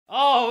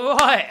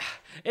Right,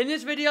 in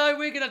this video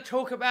we're going to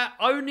talk about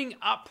owning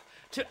up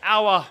to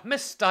our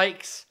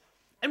mistakes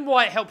and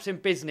why it helps in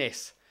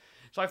business.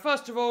 So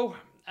first of all,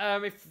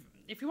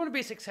 if you want to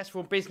be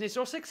successful in business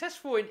or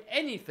successful in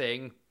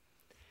anything,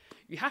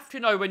 you have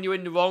to know when you're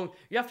in the wrong,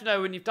 you have to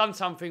know when you've done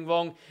something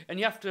wrong, and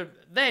you have to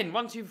then,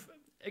 once you've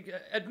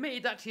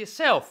admitted that to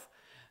yourself,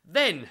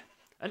 then,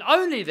 and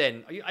only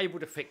then, are you able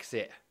to fix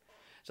it.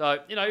 So,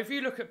 you know, if you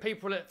look at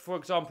people that, for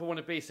example, want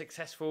to be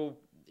successful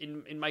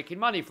in making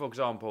money, for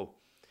example,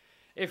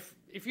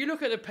 if you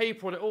look at the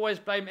people that always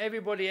blame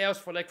everybody else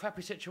for their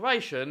crappy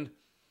situation,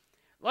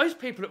 those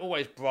people are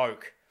always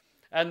broke.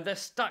 And they're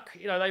stuck,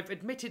 you know, they've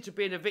admitted to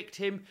being a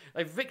victim,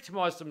 they've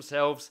victimised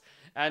themselves,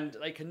 and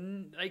they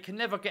can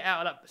never get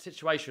out of that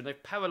situation.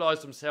 They've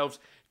paralysed themselves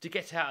to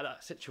get out of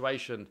that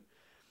situation.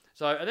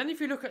 So, and then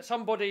if you look at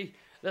somebody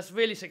that's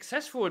really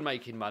successful in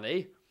making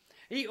money,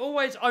 he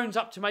always owns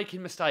up to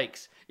making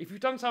mistakes. If you've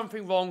done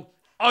something wrong,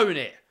 own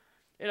it.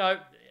 You know,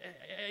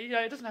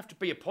 it doesn't have to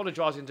be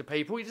apologising to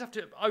people. You just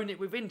have to own it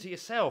within to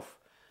yourself.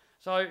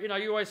 So, you know,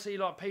 you always see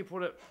like people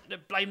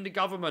that blame the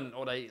government,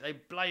 or they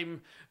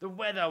blame the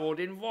weather or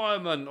the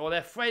environment or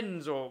their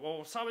friends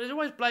or something. They're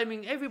always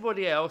blaming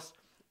everybody else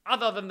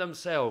other than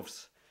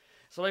themselves.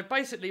 So they've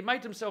basically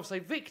made themselves a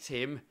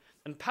victim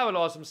and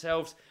paralysed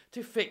themselves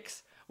to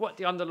fix what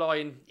the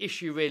underlying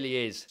issue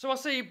really is. So I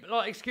see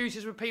like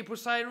excuses with people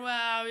saying,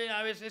 well, you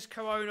know, it's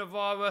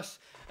coronavirus,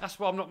 that's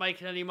why I'm not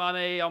making any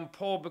money, I'm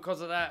poor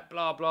because of that,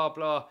 blah, blah,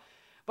 blah.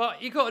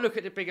 But you've got to look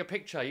at the bigger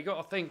picture. You've got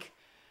to think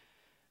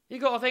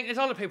there's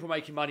other people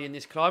making money in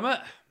this climate.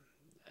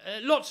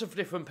 Lots of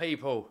different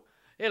people.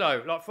 You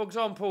know, like for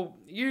example,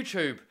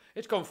 YouTube,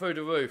 it's gone through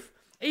the roof.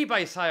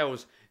 eBay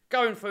sales,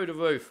 going through the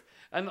roof.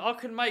 And I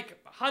can make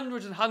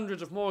hundreds and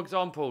hundreds of more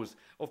examples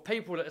of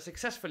people that are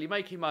successfully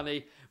making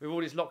money with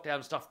all this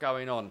lockdown stuff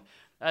going on.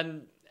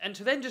 And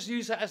to then just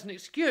use that as an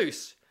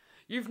excuse,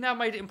 you've now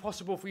made it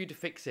impossible for you to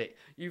fix it.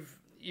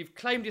 You've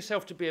claimed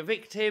yourself to be a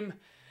victim,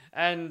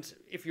 and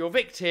if you're a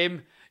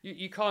victim,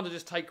 you kind of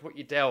just take what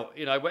you're dealt.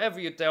 You know, whatever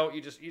you're dealt,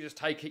 you just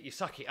take it, you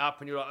suck it up,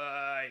 and you're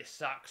like, it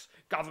sucks,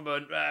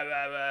 government,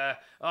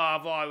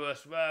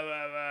 virus,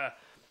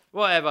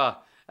 whatever.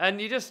 And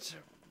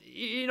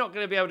you're not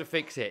going to be able to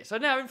fix it. So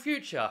now in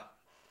future,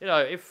 you know,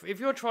 if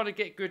you're trying to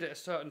get good at a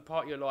certain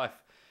part of your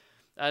life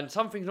and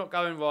something's not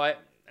going right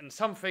and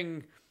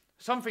something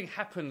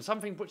happens,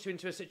 something puts you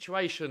into a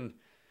situation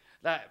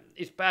that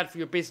is bad for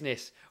your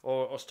business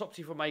or stops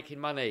you from making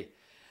money,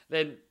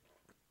 then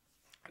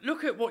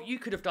look at what you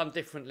could have done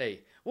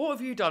differently. What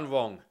have you done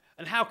wrong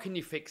and how can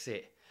you fix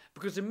it?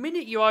 Because the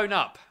minute you own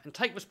up and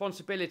take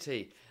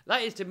responsibility,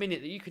 that is the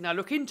minute that you can now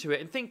look into it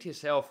and think to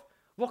yourself,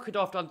 what could I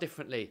have done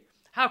differently?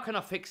 How can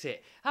I fix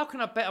it? How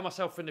can I better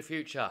myself in the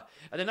future?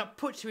 And then that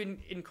puts you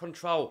in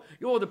control.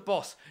 You're the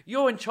boss.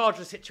 You're in charge of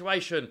the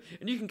situation.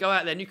 And you can go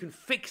out there and you can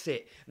fix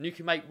it. And you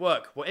can make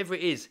work, whatever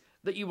it is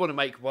that you want to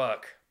make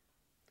work.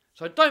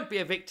 So don't be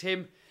a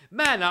victim.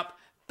 Man up,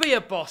 be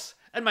a boss,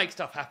 and make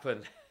stuff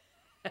happen.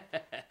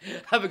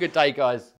 Have a good day, guys.